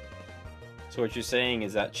 So what you're saying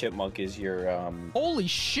is that Chipmunk is your Holy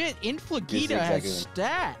shit, Infligita has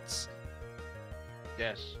stats!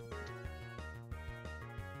 Yes.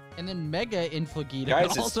 And then Mega Infligita Guys,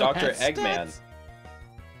 it's also Dr. has Eggman.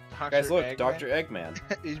 stats. Guys, look, Eggman? Dr. Eggman.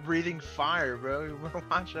 He's breathing fire, bro. You better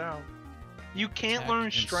watch out. You can't Attack learn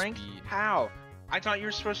and strength? speed. How? I thought you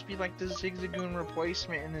were supposed to be like the Zigzagoon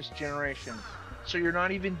replacement in this generation. So you're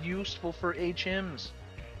not even useful for HMs.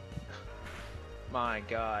 My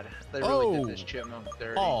god. They really did this chipmunk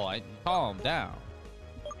dirty. Oh, calm down.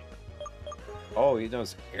 Oh, he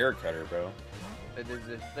knows Air Cutter, bro. They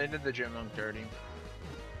did the chipmunk dirty.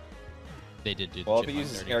 They did do the Well, if he chipmunk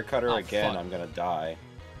uses dirty. Air Cutter Oh, again, fuck. I'm gonna die.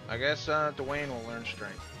 I guess Dwayne will learn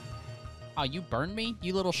strength. Oh, you burned me,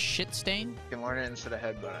 you little shit stain? You can learn it instead of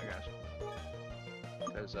headbutt, I guess.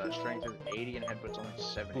 Because strength is 80 and headbutt's only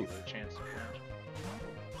 70 with a chance to flinch.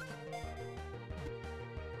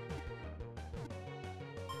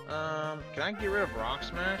 Can I get rid of Rock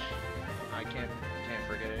Smash? I can't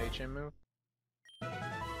forget an HM move.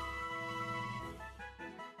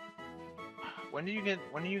 When do you get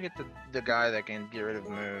the guy that can get rid of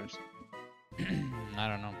moves? I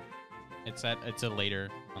don't know. It's a later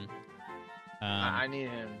one. I need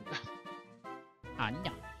him.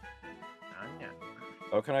 Anya. Anya.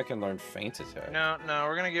 Okan I can learn Feint Attack. No,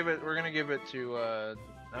 we're gonna give it to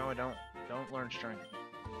no, don't learn strength.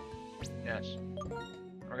 Yes.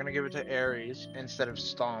 We're gonna give it to Aries instead of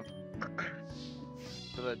Stomp.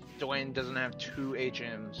 So that Dwayne doesn't have 2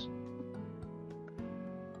 HMs.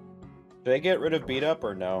 Did I get rid of Beat Up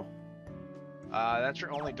or no? That's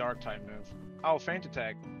your only dark type move. Oh, Feint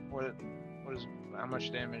Attack. What is how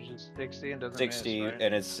much damage is 60 and doesn't 60, miss, right?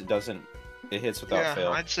 and it hits without Yeah,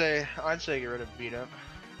 fail. I'd say get rid of Beat Up.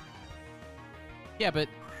 Yeah, but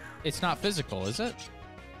it's not physical, is it?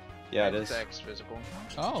 Yeah, it Feint is. Attack's physical.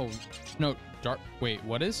 Oh, no, dark. Wait,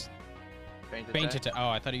 what is? Feint Feint Attack. attack. Oh,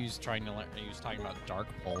 I thought he was trying to learn. He was talking about Dark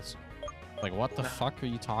Pulse. Like, what the fuck are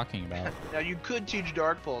you talking about? Now you could teach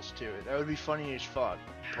Dark Pulse to it. That would be funny as fuck.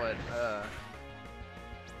 But I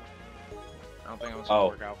don't think it was gonna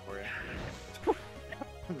work out for you.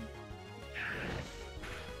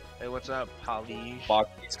 Hey, what's up, Polish?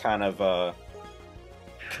 Bocky's kind of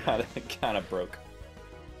broke.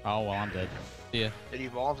 Oh, well, I'm dead. See ya. It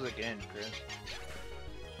evolves again, Chris.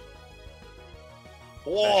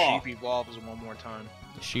 Whoa! That sheep evolves one more time.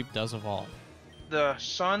 The sheep does evolve. The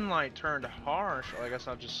sunlight turned harsh. I guess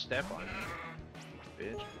I'll just step on it.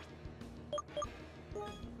 Bitch.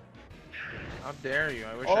 How dare you?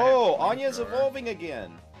 I wish I Oh, had Anya's flamethrower. evolving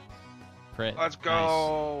again. Crit. Let's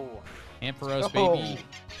go. Nice. Ampharos, Oh. baby.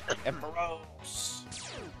 Emperos.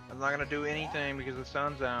 I'm not gonna do anything because the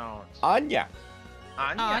sun's out. Anya.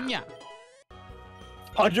 Anya. Anya.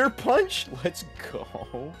 Under Punch. Let's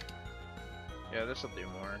go. Yeah, this will do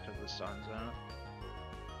more because the sun's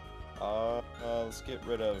out. Let's get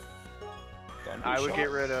rid of. Thunder I would Shock. get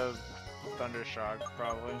rid of Thundershock,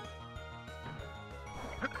 probably.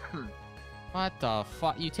 What the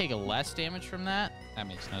fuck? You take less damage from that? That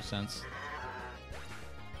makes no sense.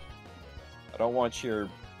 I don't want your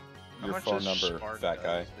How much phone does number, Spark fat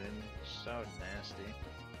does, guy. dude? So nasty.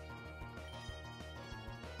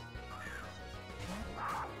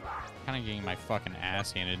 Kind of getting my fucking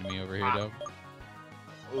ass handed to me over here, though.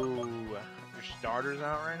 Ooh, your starter's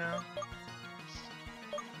out right now?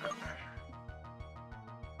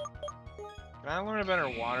 Can I learn a better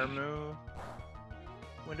water move?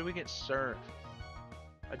 When do we get Surf?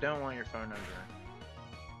 I don't want your phone number.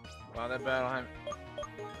 Wow, that battle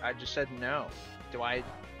I just said no. Do I...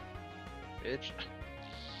 Bitch.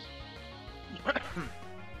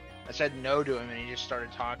 I said no to him and he just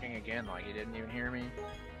started talking again like he didn't even hear me.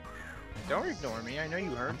 Don't ignore me. I know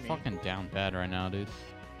you heard I'm me. fucking down bad right now, dude.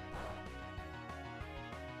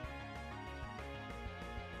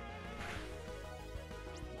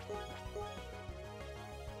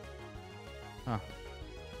 Huh.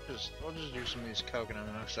 We'll just do some of these coconut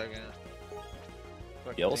in a second.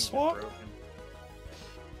 Fucking Yell things are swap? broken.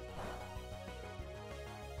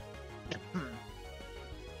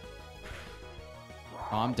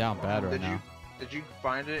 Oh, I'm down bad right now. Did you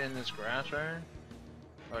find it in this grass right here?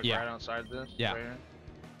 Like Yeah. right outside this? Yeah. Right here?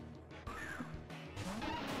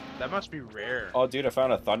 That must be rare. Oh, dude, I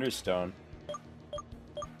found a thunderstone.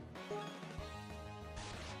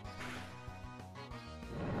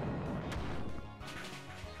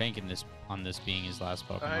 Banking this on this being his last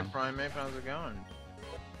Oh, hey, Pokemon. Primate, how's it going?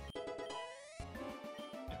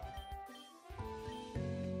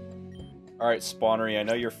 Alright, Spawnery, I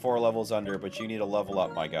know you're 4 levels under, but you need to level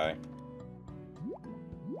up, my guy.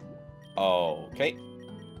 Oh, okay.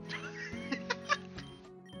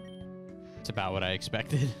 It's about what I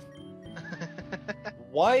expected.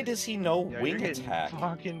 Why does he know Yeah, wing you're getting attack?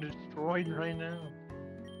 fucking destroyed right now.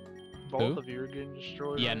 Both Who? of you are getting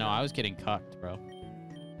destroyed. Yeah, right no, now. I was getting cucked, bro.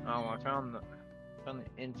 Oh, I found the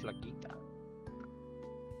Inflaquita.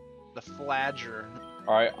 The Fladger.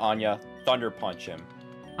 Alright, Anya, thunder punch him.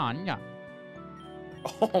 Anya.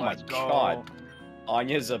 Oh my Let's go. god.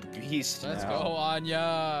 Anya's a beast Let's now. go,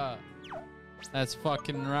 Anya. That's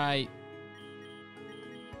fucking right.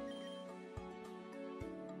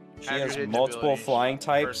 She Have your has hidden multiple abilities. flying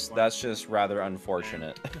types. First one. That's just rather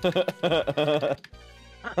unfortunate. Damn.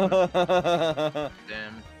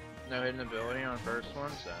 No hidden ability on first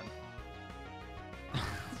one, sad.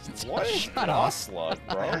 What is Shut up. Slug,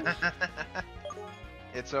 bro?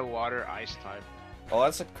 It's a water ice type. Oh,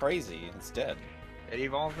 that's crazy. It's dead. It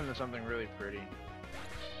evolved into something really pretty.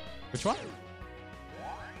 Which one?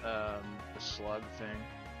 The slug thing.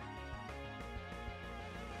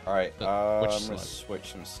 Alright, Which I'm gonna slug?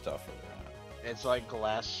 switch some stuff around. It's like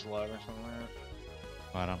glass slug or something like that.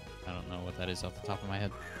 Oh, I don't know what that is off the top of my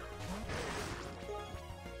head.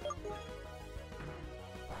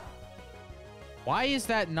 Why is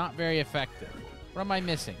that not very effective? What am I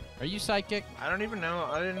missing? Are you psychic? I don't even know.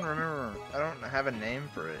 I didn't remember. I don't have a name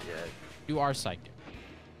for it yet. You are psychic.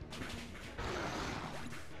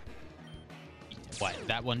 What?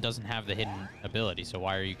 That one doesn't have the hidden ability, so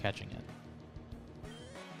why are you catching it?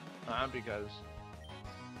 Because.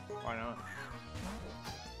 Why not?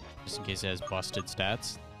 Just in case it has busted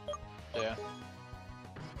stats? Yeah.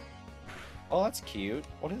 Oh, that's cute.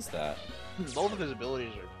 What is that? Both of his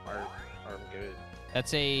abilities are good.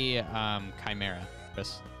 That's a chimera,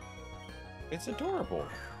 Chris. It's adorable.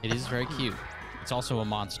 It is very cute. It's also a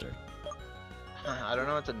monster. I don't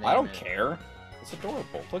know what to name I don't it. care. It's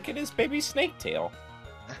adorable. Look at his baby snake tail.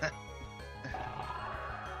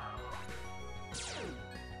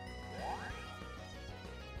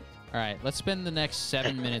 All right, let's spend the next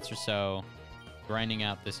 7 minutes or so grinding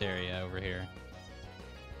out this area over here.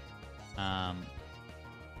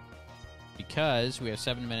 Because we have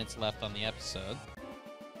 7 minutes left on the episode.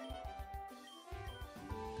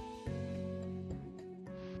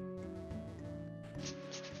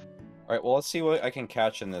 All right, well, let's see what I can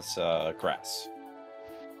catch in this grass.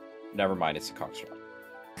 Never mind, it's a cockstraw.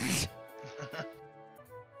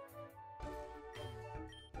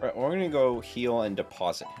 All right, we're gonna go heal and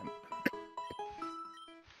deposit him.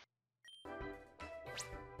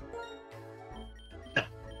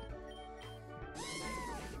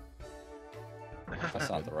 That's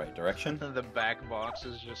not the right direction. The back box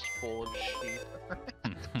is just full of sheep.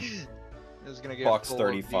 It's gonna get Box full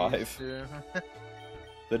 35. Of these, too.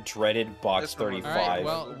 The dreaded box This one was- 35. All right,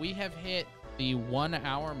 well, we have hit the 1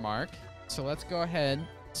 hour mark, so let's go ahead and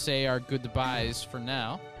say our goodbyes for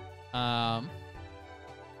now.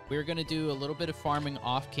 We're going to do a little bit of farming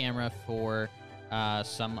off camera for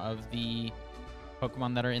some of the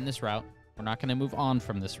Pokemon that are in this route. We're not going to move on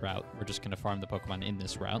from this route. We're just going to farm the Pokemon in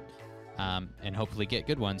this route and hopefully get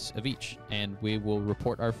good ones of each. And we will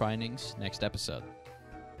report our findings next episode.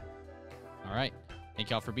 All right. Thank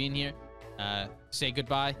y'all for being here. Say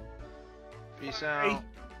goodbye. Peace out.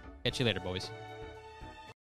 Catch you later, boys.